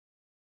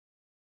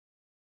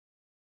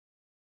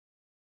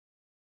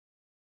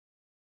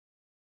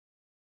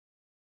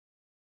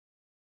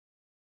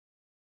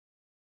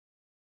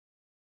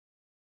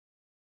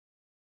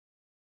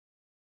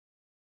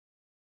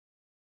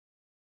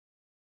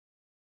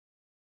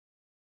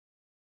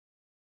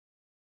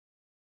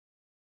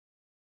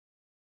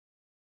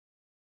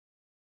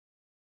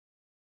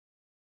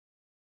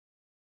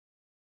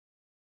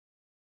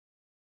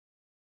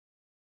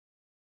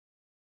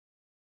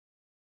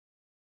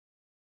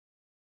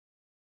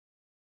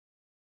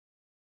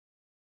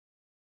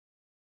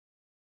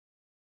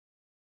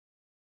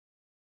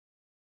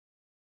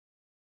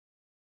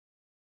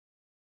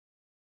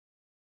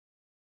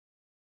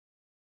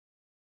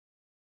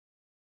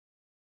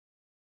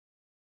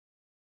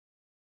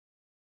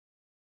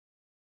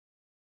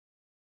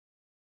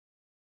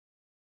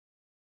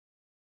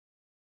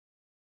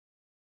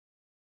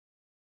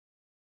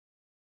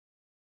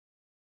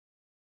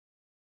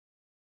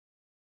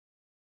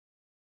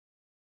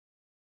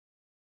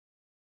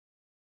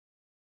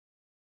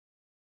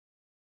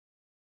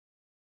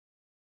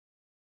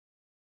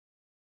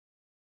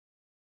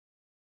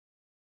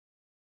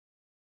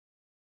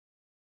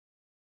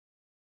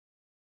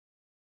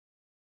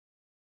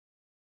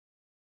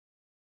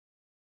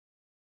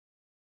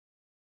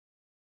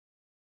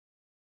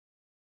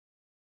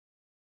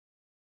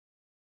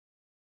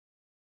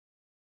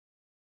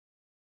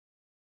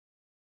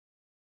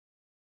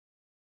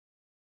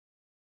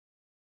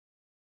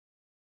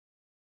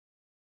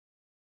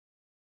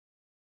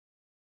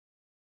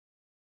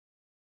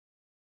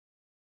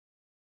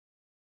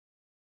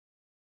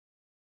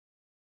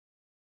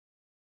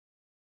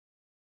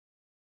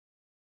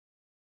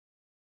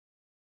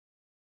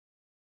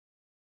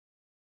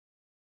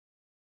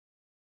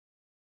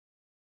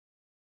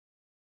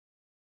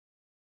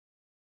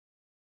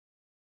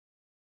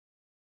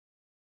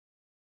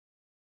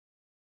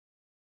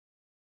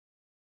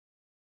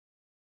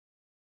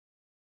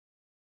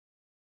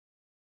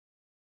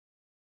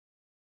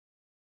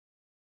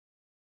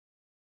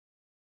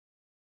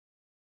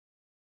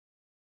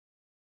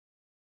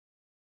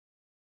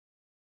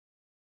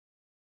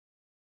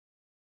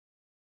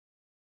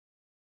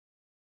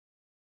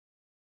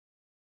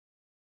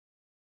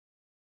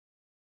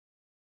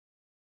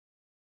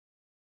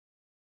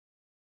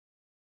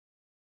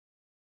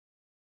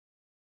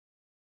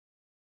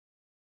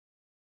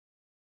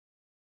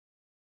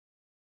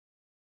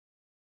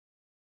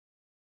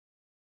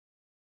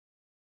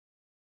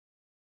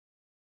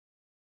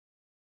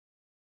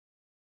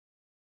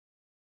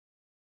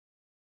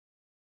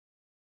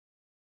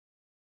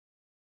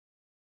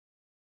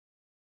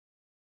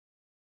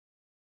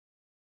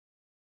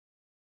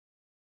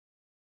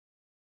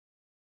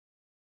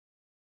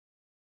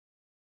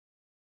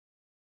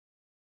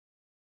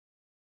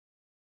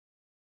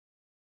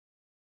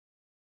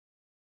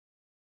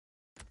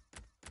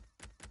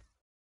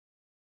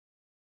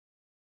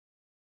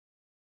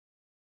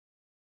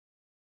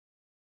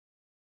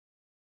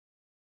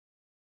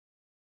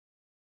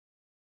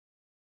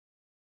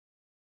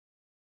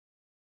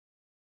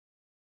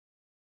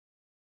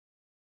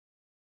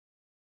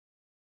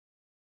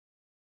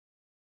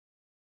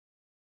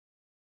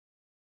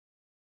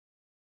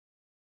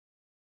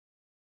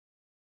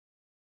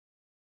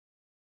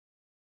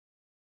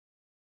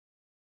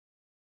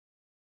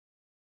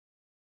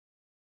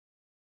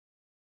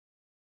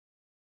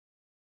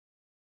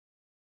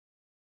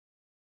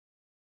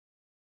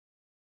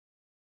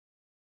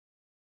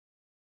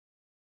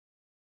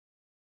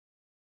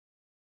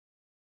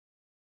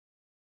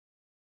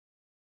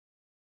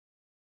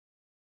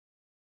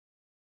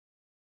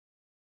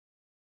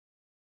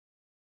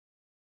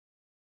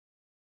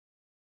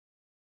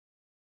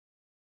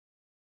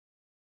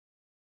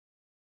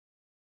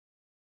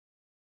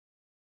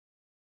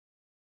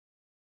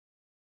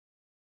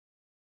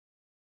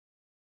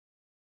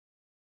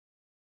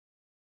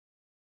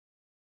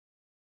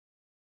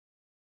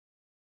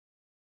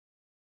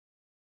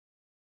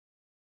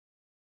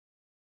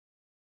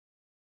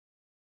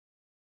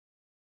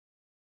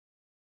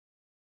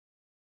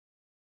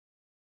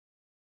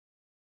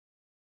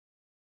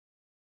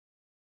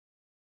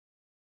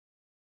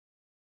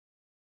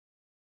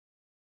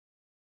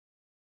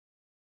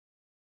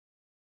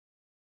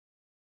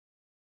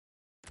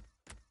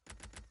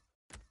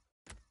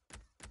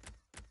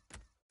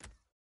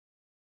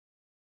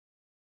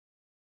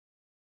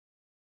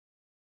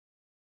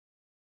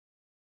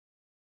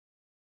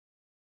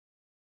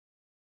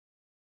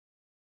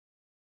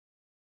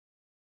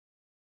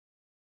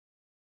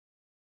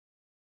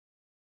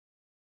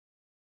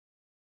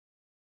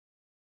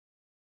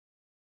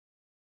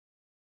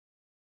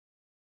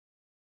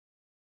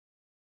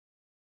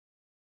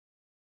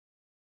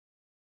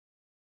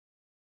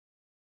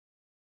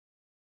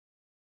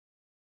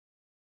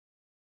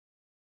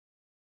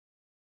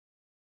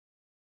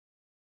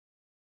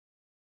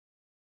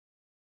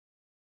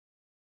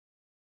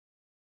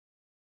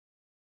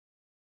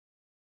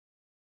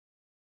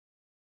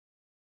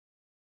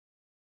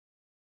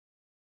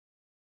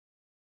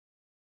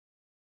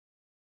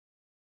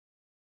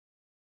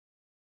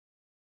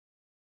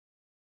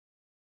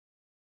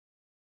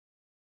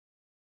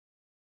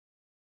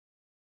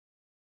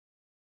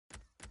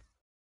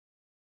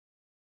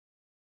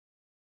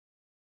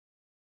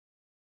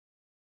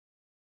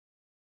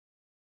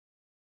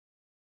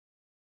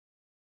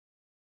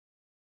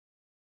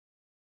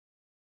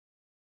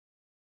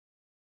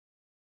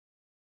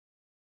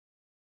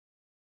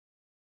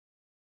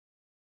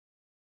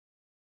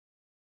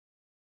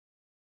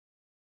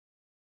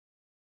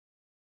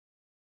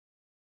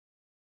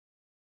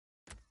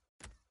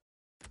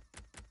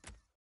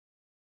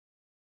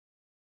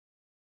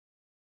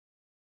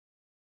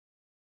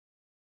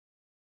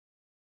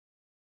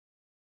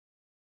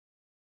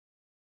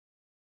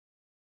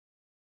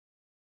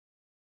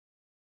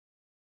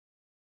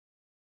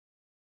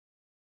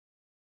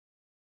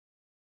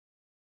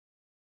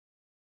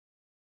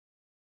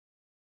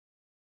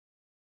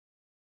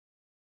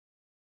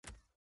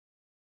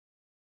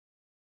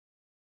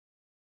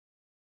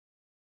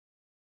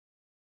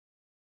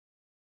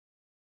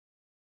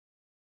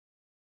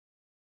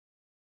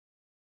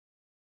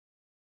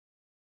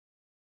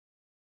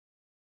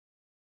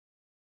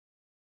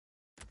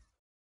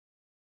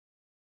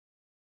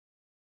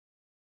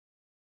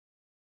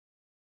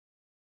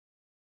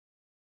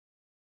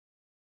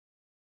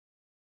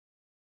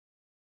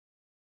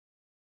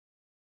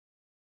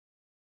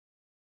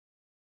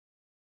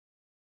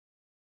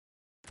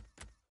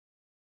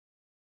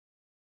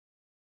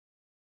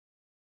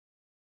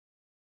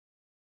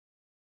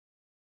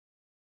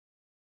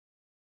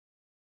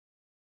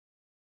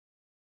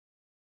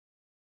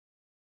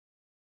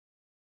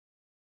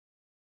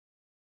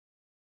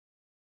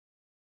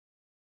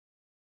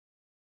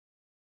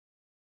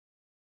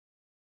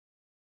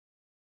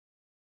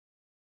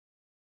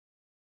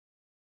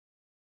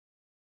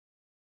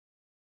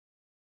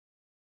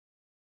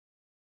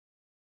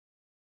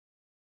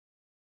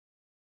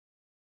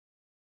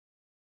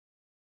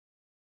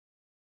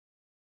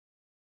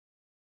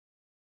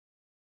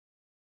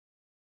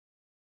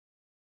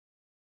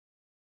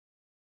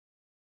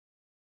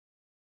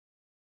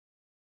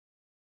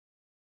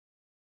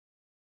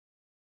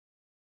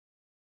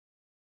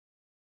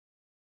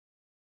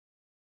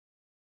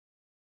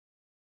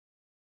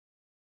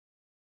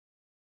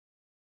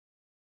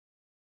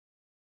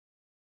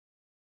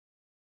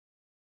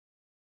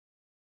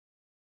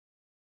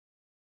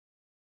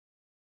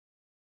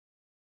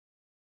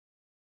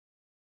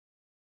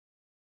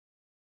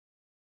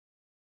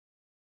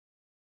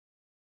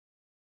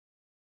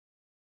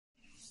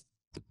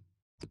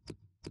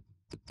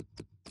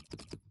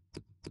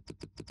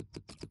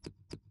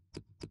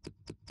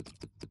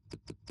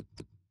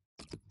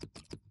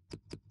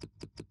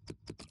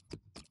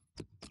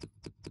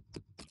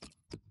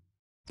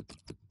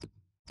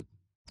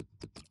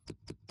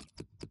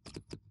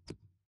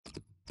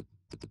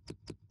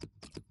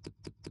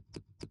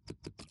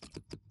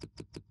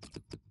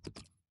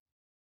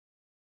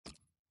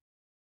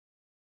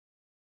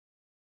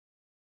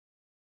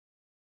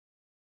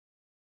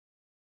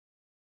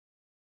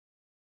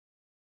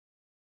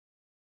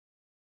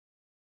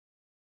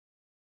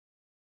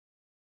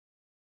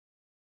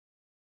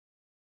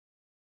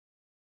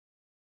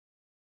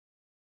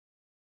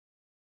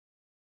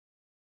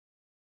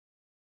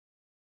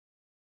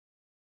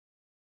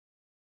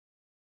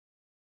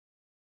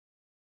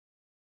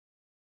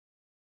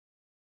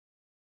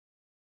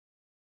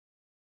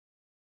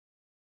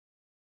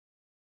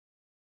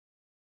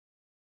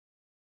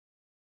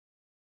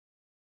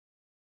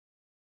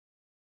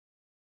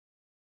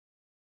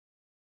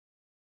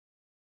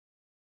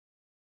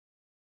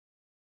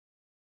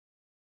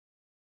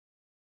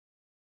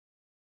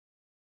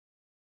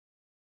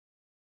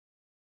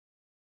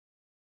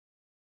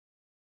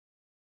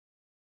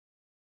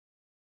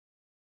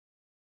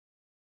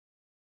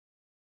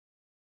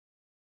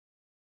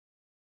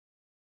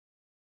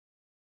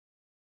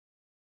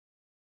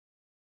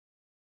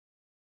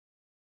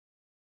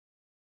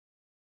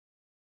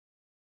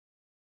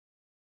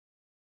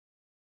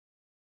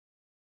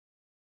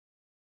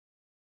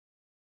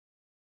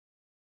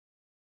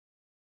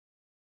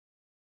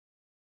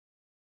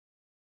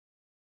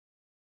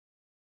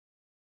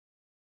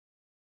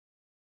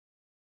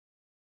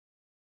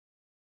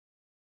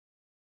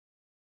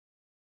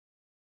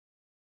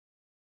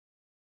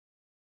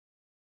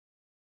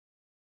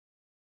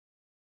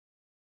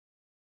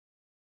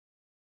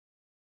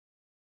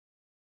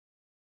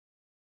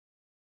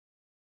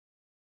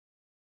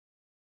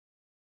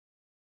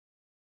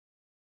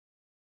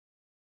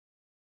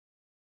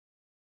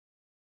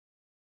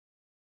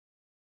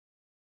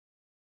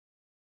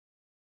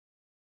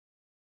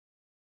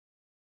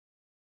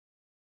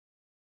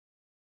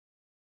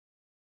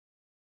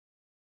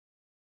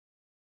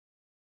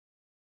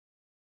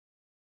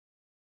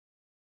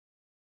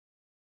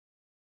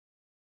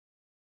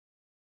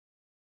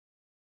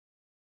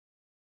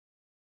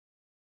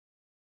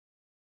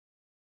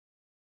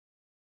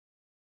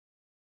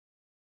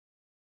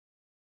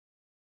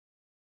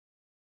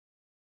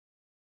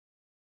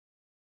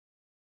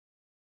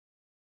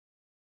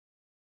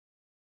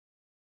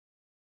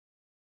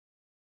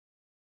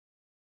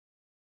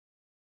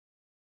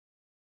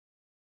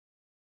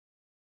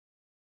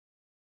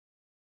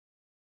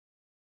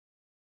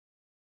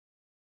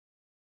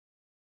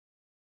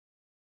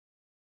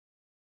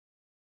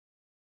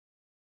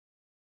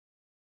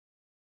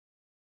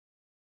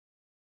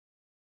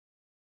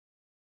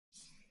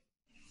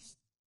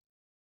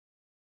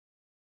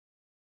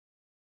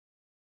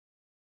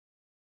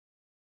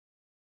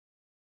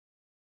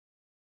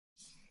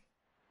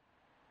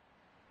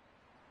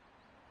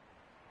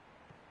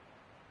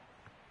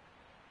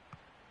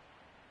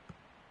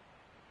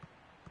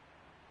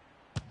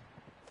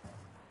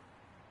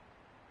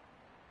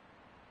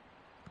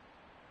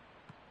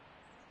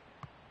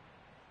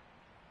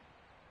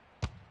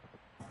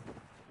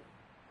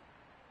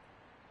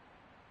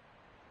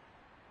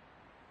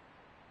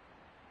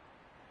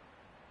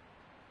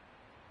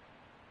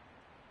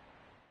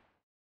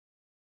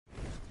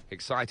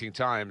Exciting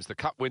times. The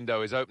cup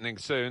window is opening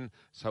soon,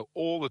 so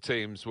all the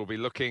teams will be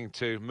looking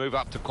to move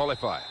up to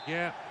qualify.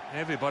 Yeah,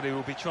 everybody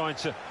will be trying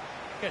to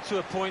get to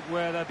a point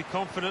where they'll be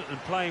confident and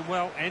playing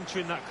well,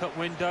 entering that cup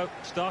window,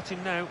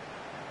 starting now.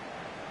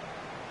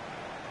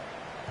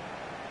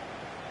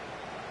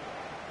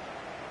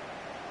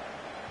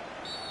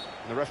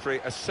 The referee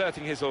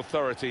asserting his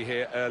authority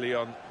here early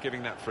on,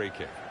 giving that free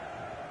kick.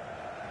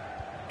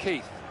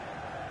 Keith.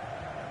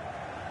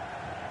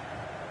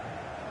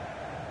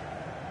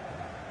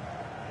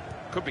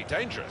 Could be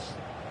dangerous.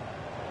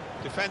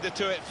 Defender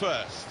to it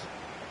first.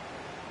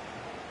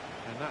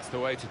 And that's the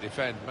way to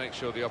defend. Make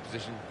sure the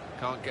opposition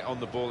can't get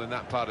on the ball in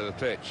that part of the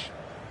pitch.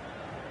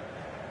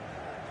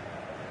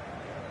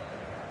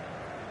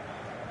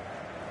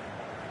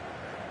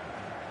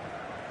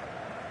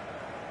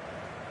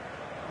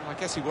 Well, I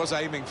guess he was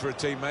aiming for a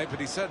teammate,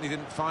 but he certainly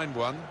didn't find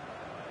one.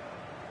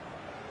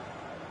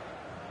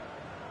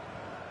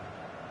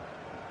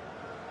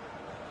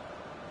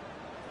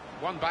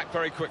 One back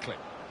very quickly.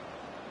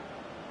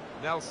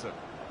 Nelson.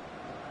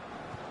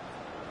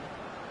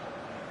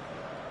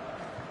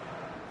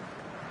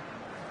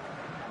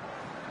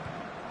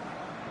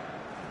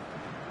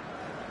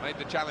 Made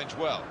the challenge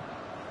well.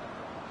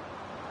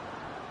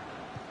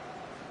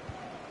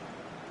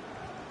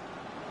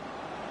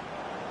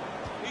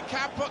 He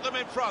can put them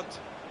in front.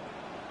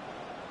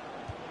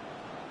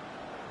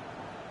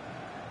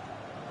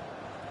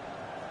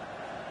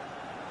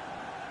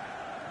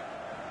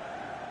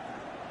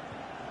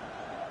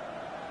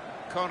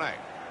 Kone.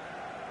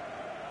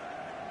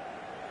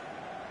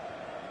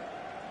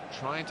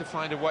 Trying to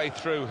find a way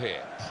through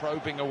here,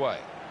 probing away.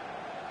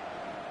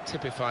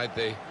 Typified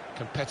the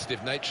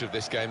competitive nature of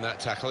this game, that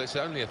tackle. It's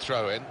only a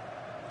throw-in.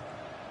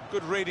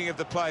 Good reading of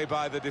the play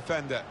by the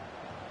defender.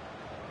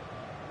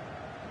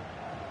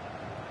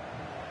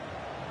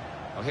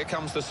 Well, here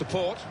comes the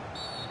support.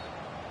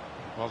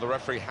 Well, the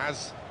referee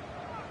has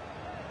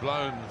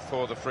blown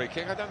for the free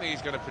kick. I don't think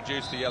he's going to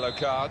produce the yellow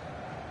card.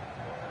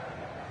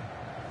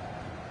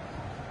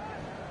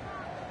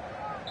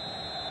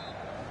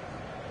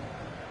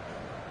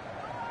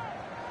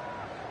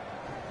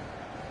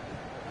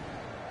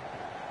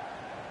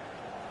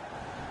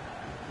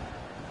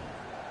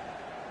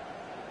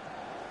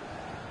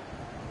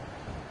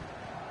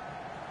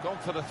 Gone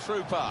for the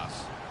through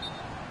pass.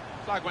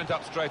 Flag went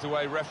up straight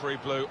away, referee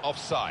blew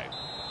offside.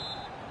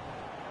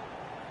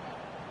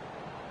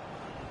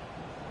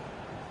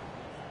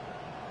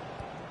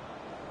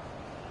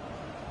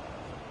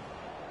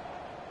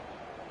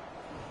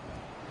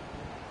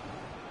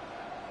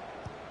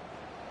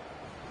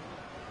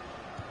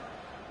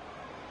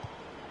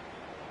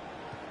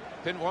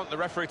 Didn't want the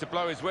referee to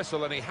blow his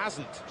whistle, and he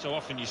hasn't. So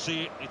often you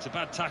see it, it's a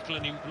bad tackle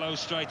and he blows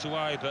straight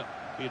away, but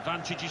the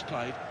advantage is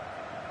played.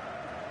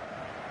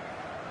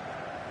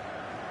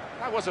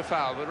 That was a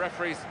foul. The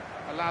referee's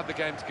allowed the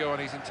game to go on.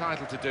 He's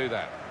entitled to do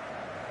that.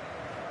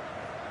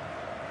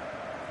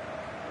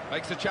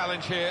 Makes the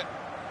challenge here.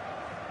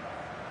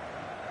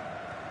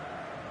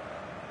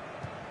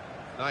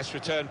 Nice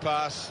return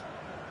pass.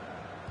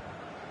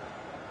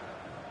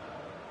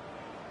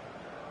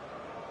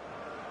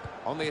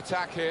 On the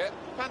attack here.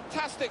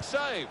 Fantastic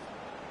save.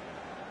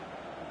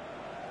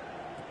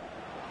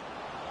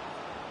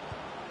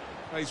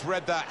 Well, he's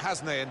read that,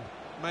 hasn't he, and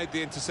made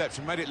the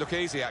interception. Made it look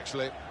easy,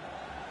 actually.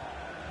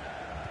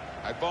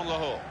 Bon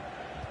Lahore.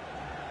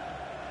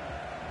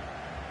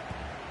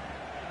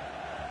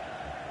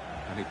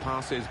 And he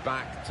passes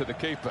back to the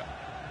keeper.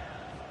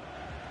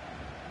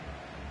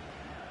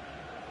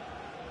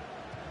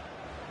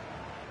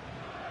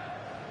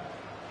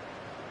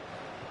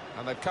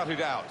 And they've cut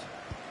it out.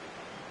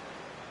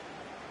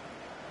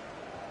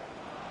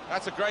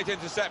 That's a great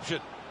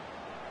interception.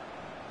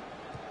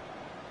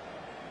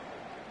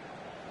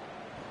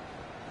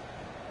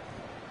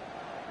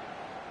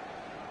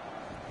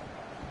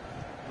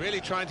 Really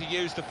trying to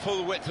use the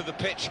full width of the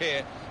pitch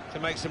here to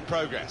make some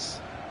progress.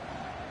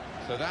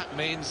 So that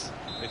means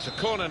it's a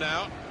corner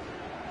now.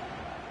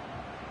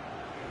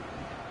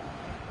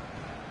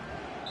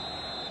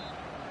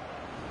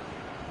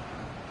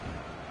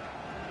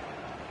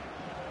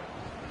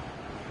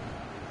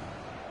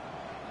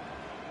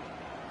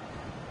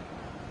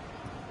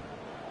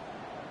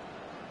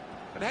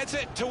 And heads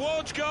it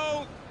towards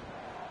goal.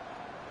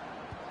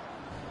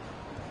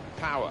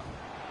 Power.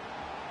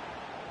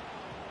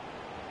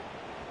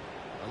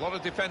 A lot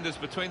of defenders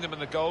between them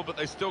and the goal, but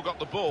they've still got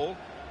the ball.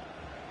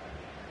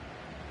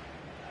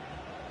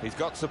 He's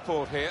got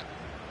support here.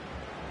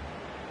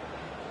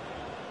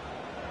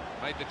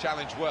 Made the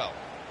challenge well.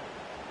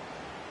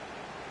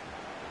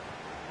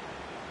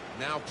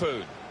 Now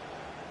Poon.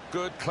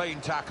 Good, clean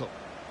tackle.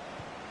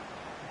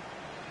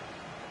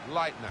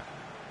 Leitner.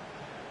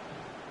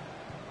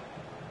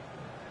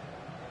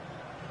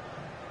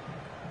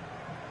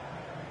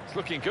 It's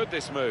looking good,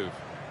 this move.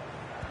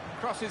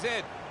 Crosses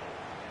in.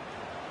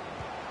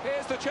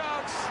 Here's the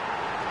chance,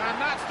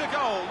 and that's the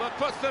goal that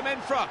puts them in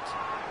front.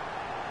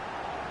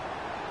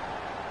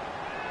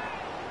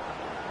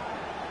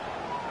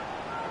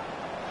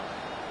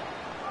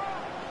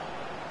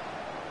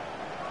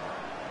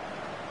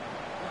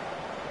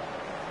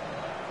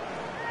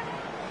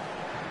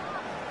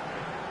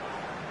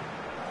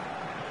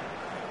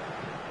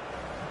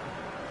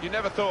 You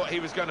never thought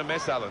he was going to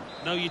miss, Alan.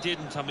 No, you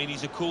didn't. I mean,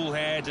 he's a cool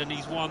head, and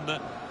he's one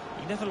that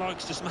he never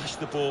likes to smash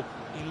the ball.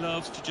 He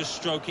loves to just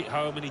stroke it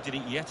home, and he did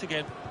it yet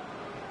again.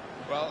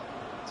 Well,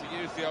 to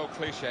use the old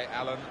cliche,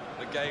 Alan,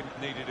 the game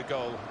needed a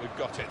goal. We've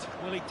got it.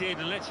 Well, it did,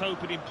 and let's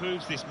hope it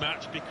improves this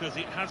match, because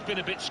it has been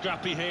a bit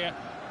scrappy here.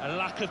 A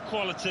lack of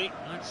quality.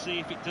 Let's see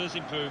if it does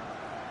improve.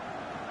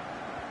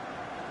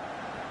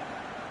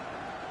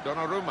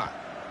 Donnarumma.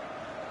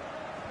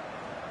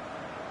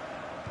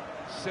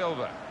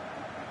 Silva.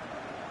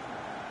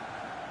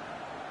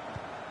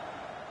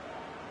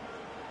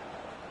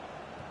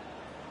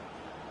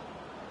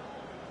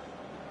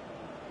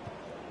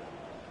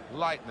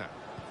 Leitner.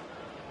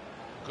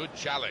 Good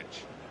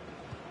challenge.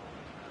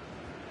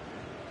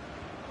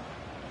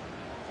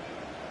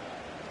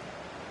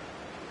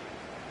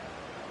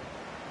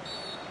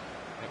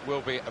 It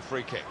will be a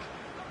free kick.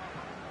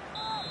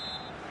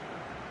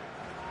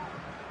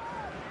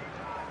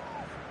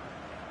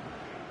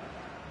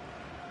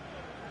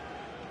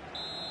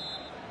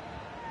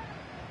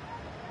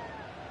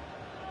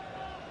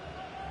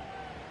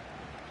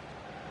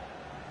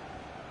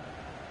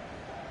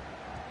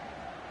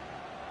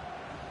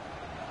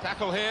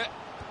 Tackle here.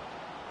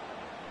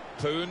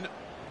 Poon.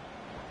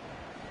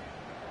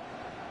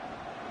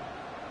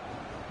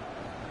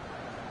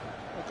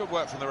 Well, good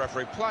work from the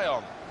referee. Play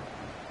on.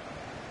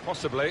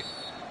 Possibly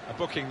a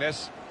booking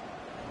this.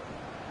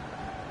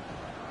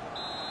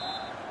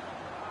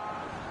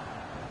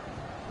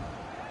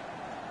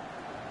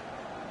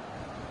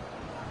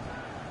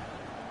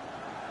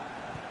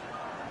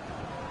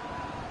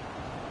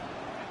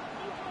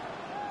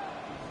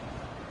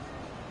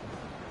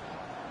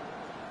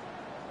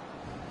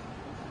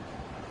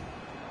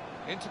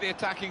 Into the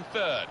attacking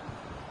third.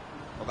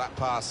 Well, that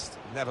pass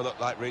never looked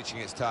like reaching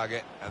its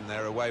target, and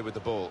they're away with the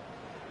ball.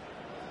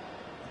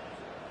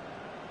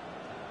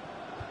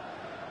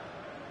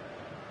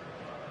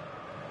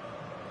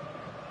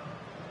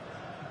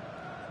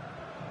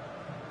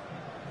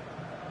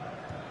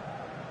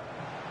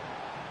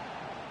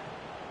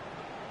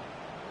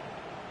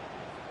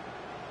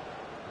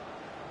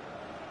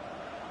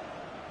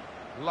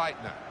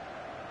 Leitner.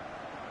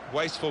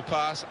 Wasteful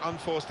pass,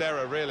 unforced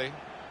error, really.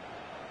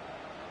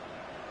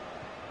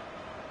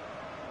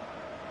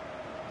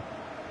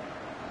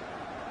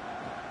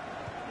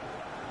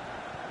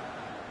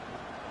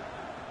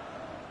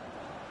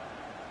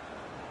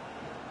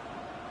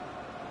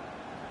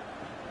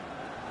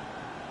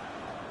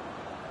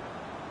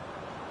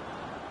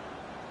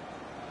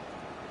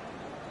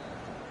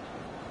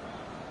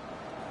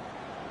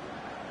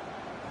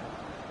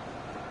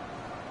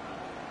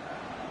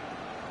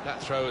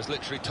 That throw has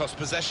literally tossed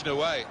possession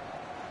away.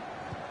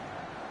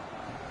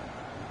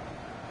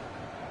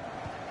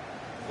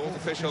 Fourth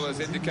official has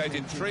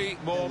indicated 3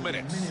 more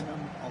minutes.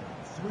 Minimum of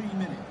 3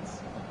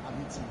 minutes of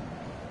added time.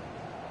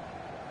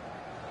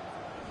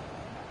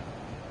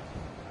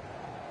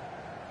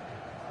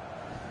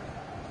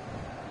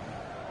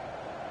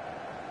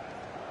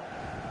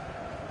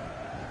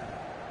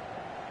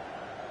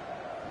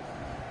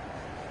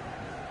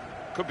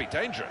 Could be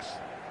dangerous.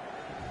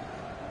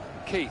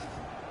 Keith.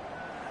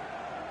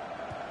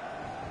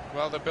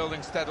 Well, they're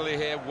building steadily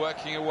here,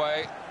 working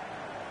away.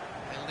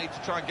 They'll need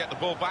to try and get the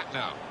ball back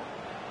now.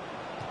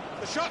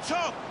 The shot's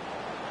on!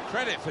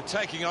 Credit for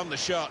taking on the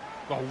shot.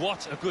 Well,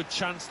 what a good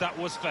chance that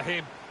was for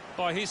him.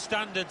 By his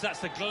standards,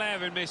 that's a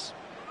glaring miss.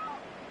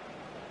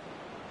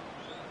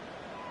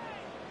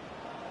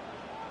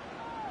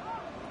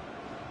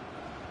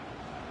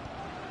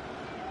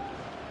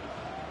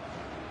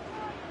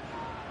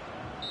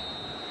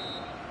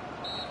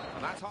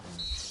 And that's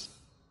off.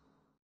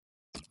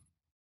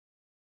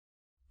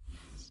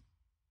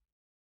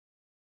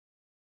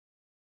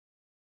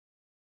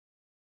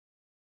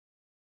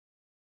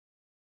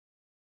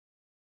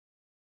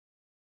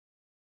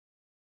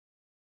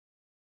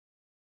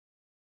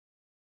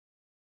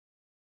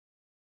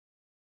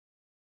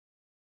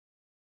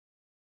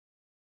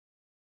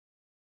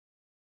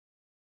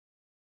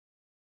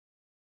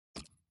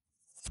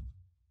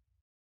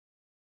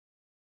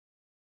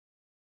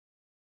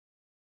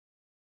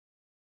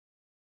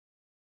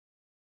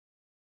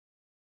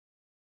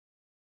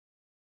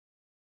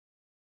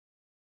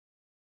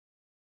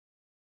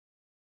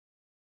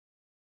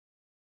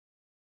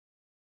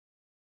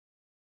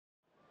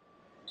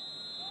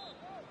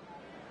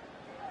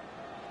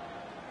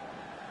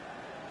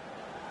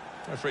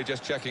 Referee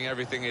just checking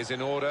everything is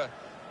in order,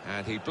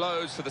 and he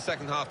blows for the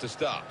second half to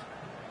start.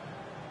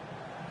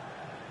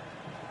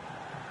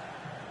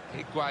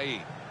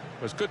 Higuain.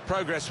 Was good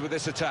progress with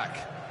this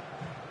attack.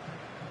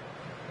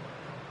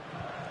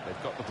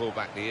 They've got the ball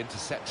back, the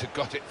interceptor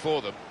got it for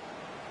them.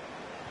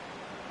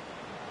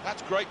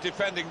 That's great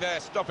defending there,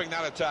 stopping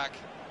that attack.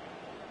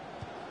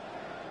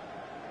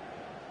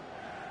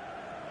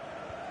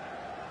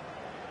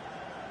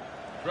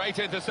 Great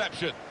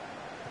interception.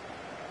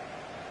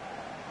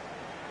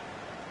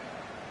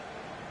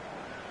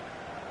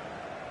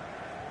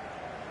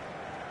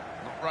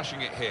 Not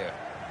rushing it here.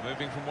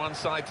 Moving from one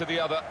side to the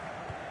other.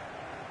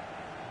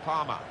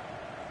 Palmer.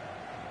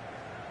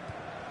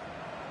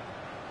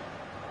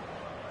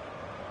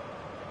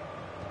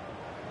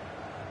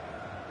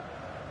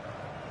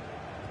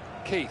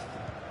 Keith.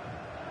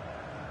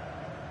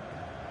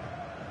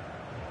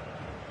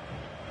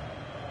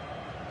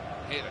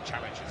 Here the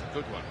challenge is a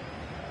good one.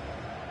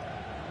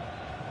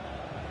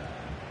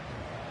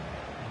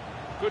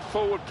 Good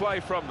forward play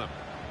from them.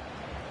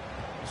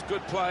 It was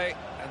good play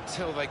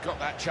until they got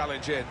that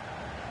challenge in.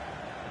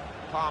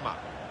 Palmer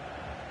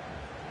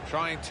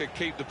trying to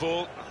keep the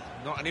ball,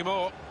 not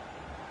anymore.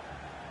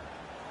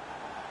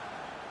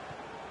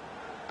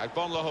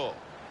 Agbonlahor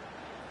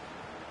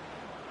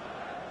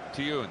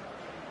to Ewan.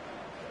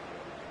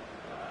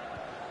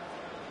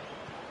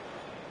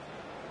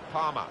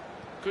 Palmer,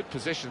 good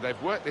position.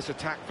 They've worked this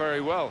attack very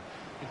well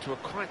into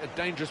quite a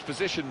dangerous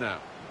position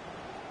now.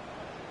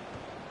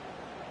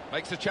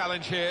 Makes the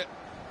challenge here.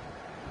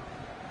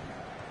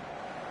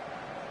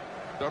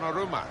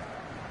 Donnarumma.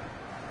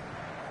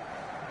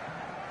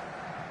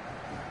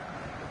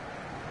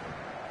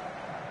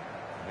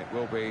 It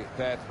will be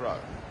their throw.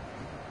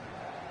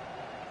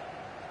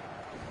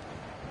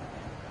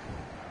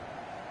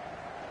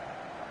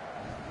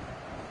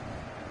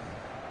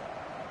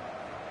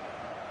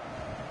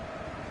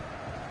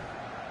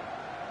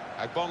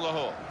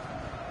 Agbonlahor.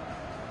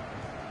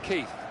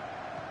 Keith.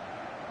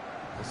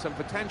 There's some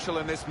potential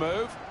in this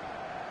move.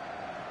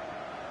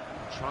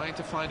 Trying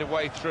to find a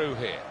way through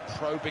here,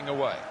 probing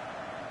away.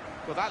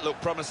 Well, that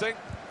looked promising,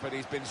 but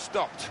he's been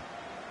stopped.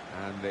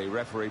 And the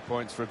referee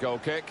points for a goal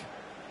kick.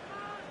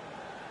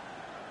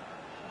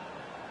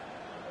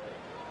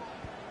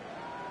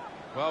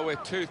 Well, we're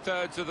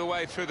 2/3 of the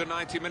way through the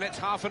 90 minutes,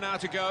 half an hour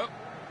to go.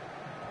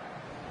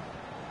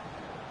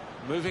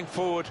 Moving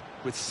forward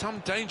with some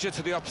danger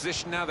to the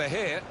opposition now they're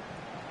here.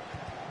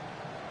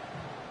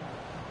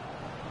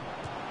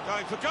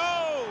 Going for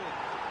goal!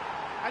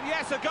 And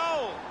yes, a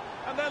goal!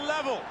 And they're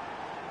level.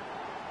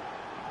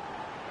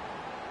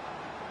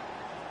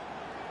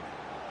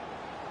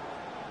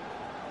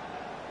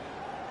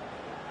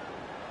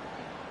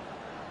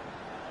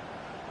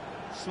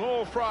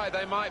 Small fry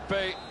they might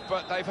be,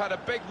 but they've had a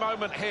big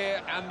moment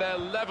here and they're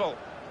level.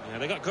 Yeah,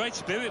 they've got great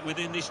spirit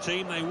within this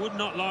team. They would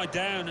not lie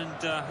down,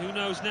 and who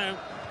knows now.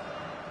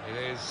 It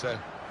is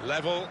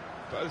level.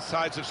 Both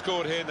sides have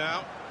scored here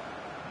now.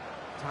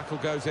 Tackle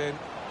goes in.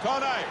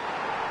 Kone!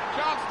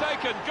 Chance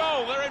taken.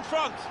 Goal. They're in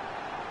front.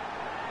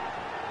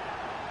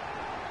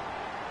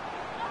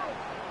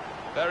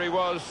 There he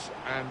was,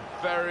 and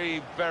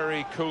very,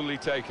 very coolly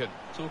taken.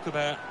 Talk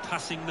about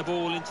passing the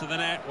ball into the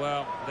net.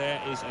 Well, there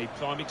is a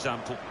prime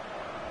example.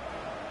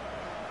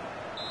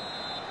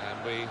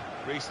 And we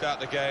restart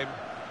the game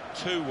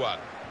 2-1.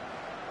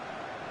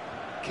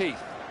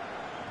 Keith.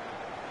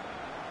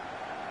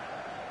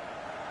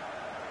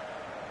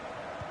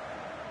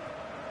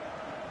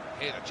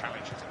 Here the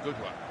challenge is a good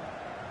one.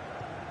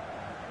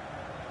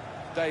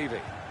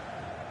 Davey.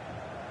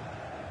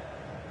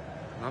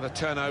 Another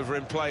turnover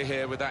in play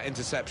here with that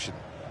interception.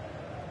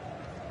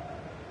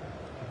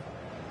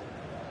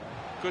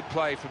 Good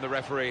play from the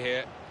referee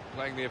here,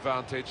 playing the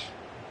advantage.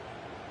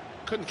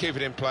 Couldn't keep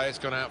it in play, it's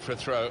gone out for a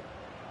throw.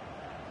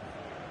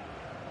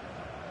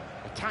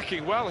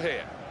 Attacking well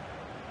here.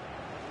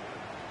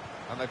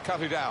 And they've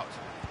cut it out.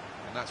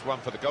 And that's one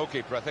for the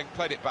goalkeeper, I think.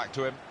 Played it back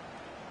to him.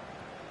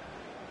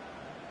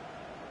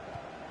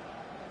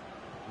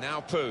 Now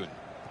Poon.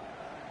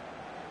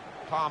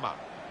 Palmer.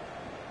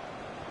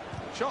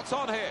 Shots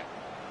on here.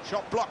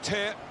 Shot blocked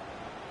here.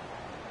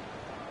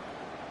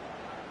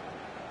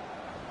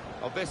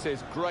 Oh, this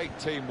is great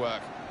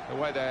teamwork, the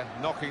way they're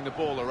knocking the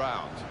ball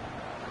around.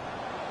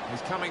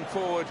 He's coming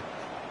forward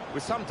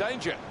with some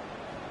danger.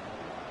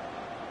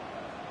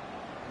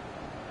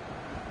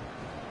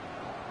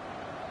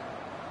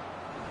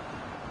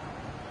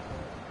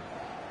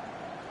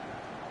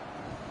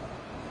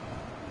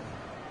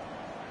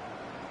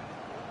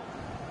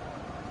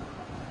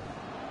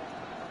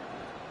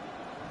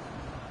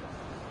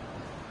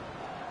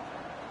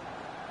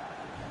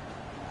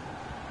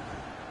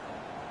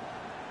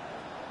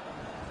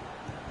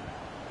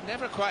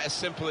 Never quite as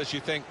simple as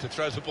you think to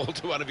throw the ball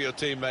to one of your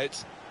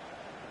teammates.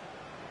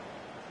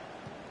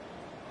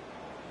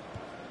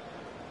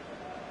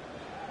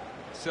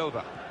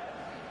 Silva.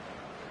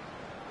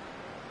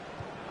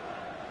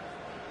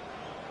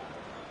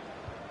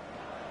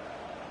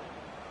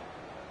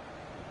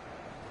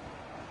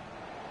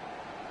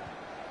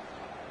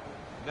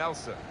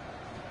 Nelson.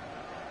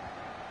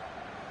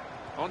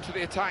 On to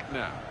the attack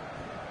now.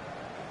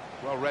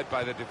 Well read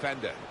by the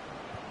defender.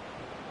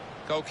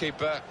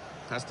 Goalkeeper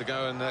has to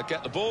go and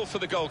get the ball for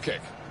the goal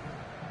kick.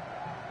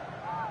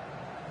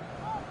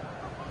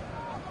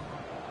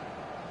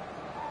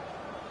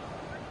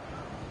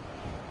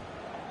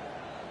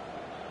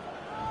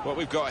 What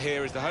we've got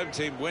here is the home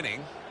team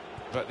winning,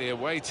 but the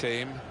away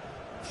team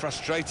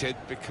frustrated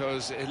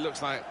because it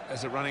looks like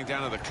there's a running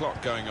down of the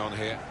clock going on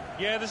here.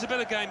 Yeah, there's a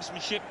bit of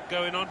gamesmanship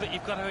going on, but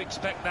you've got to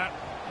expect that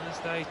as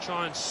they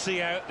try and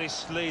see out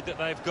this lead that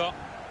they've got.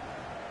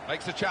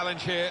 Makes the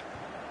challenge here.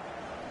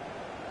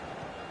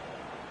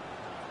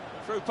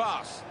 Through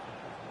pass.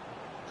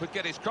 Could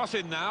get his cross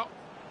in now.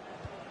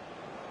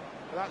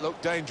 But that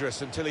looked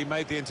dangerous until he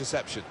made the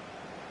interception.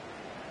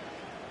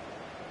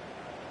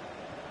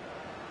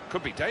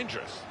 Could be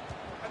dangerous.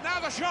 And now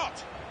the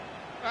shot!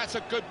 That's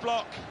a good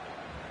block.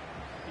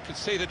 You can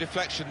see the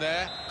deflection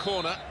there.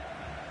 Corner.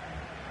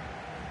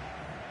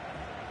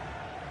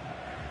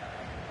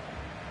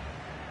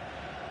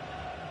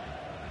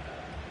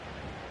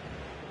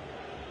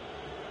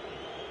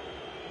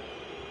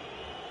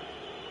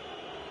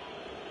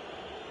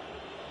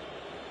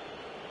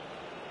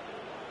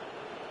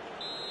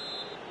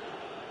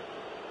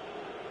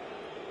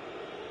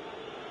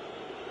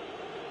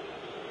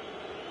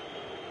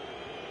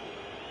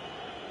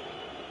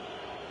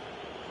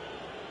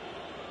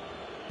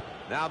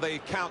 Now the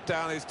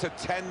countdown is to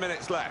 10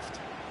 minutes left.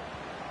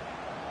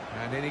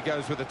 And in he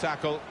goes with the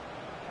tackle.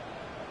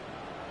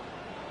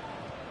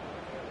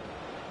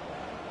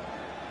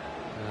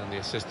 And the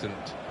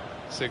assistant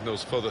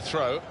signals for the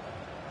throw.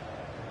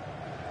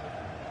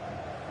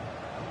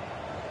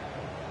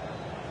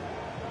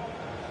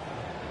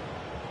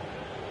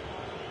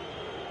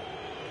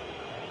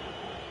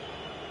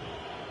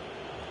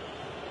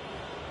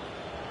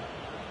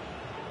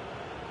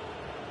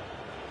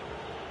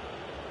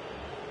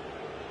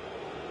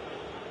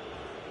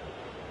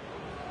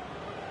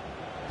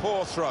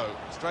 Poor throw,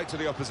 straight to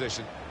the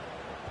opposition.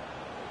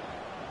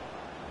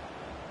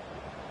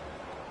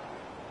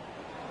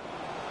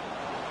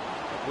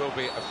 It will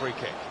be a free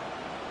kick.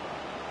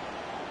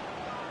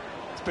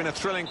 It's been a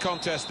thrilling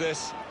contest,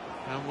 this,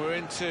 and we're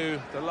into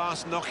the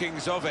last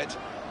knockings of it.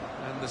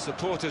 And the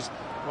supporters,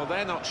 well,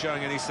 they're not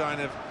showing any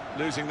sign of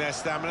losing their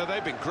stamina.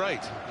 They've been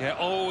great. Yeah,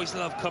 always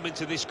love coming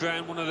to this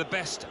ground. One of the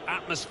best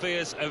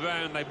atmospheres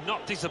around. They've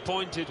not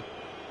disappointed.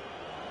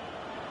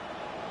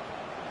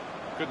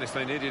 Goodness,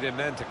 they needed him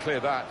then to clear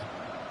that.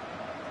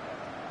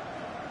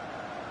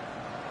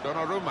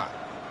 Donnarumma.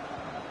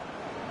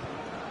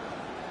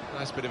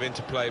 Nice bit of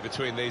interplay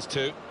between these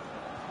two.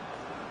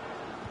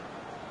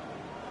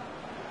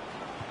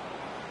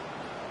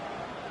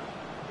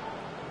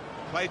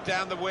 Played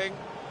down the wing,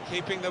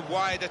 keeping the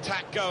wide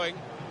attack going.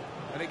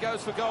 And he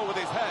goes for goal with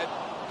his head.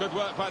 Good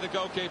work by the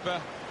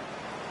goalkeeper.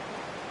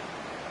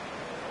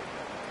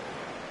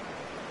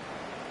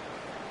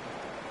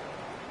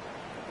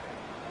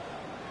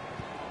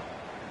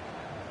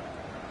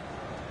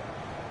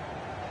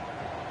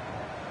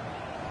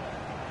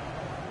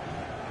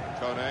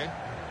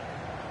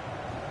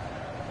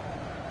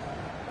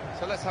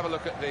 So let's have a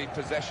look at the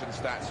possession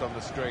stats on the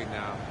screen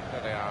now.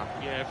 There they are.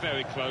 Yeah,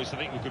 very close. I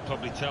think we could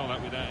probably tell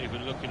that without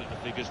even looking at the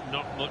figures.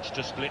 Not much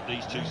to split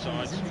these two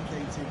sides.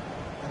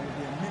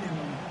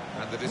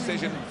 And the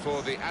decision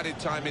for the added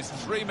time is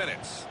 3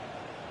 minutes.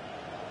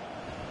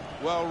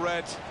 Well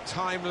read,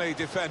 timely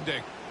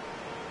defending.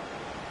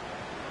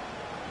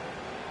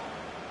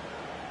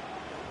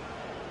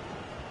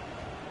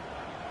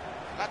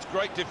 That's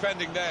great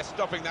defending there,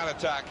 stopping that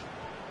attack.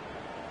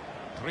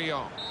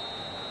 Briand.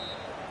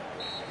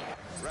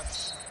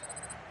 Refs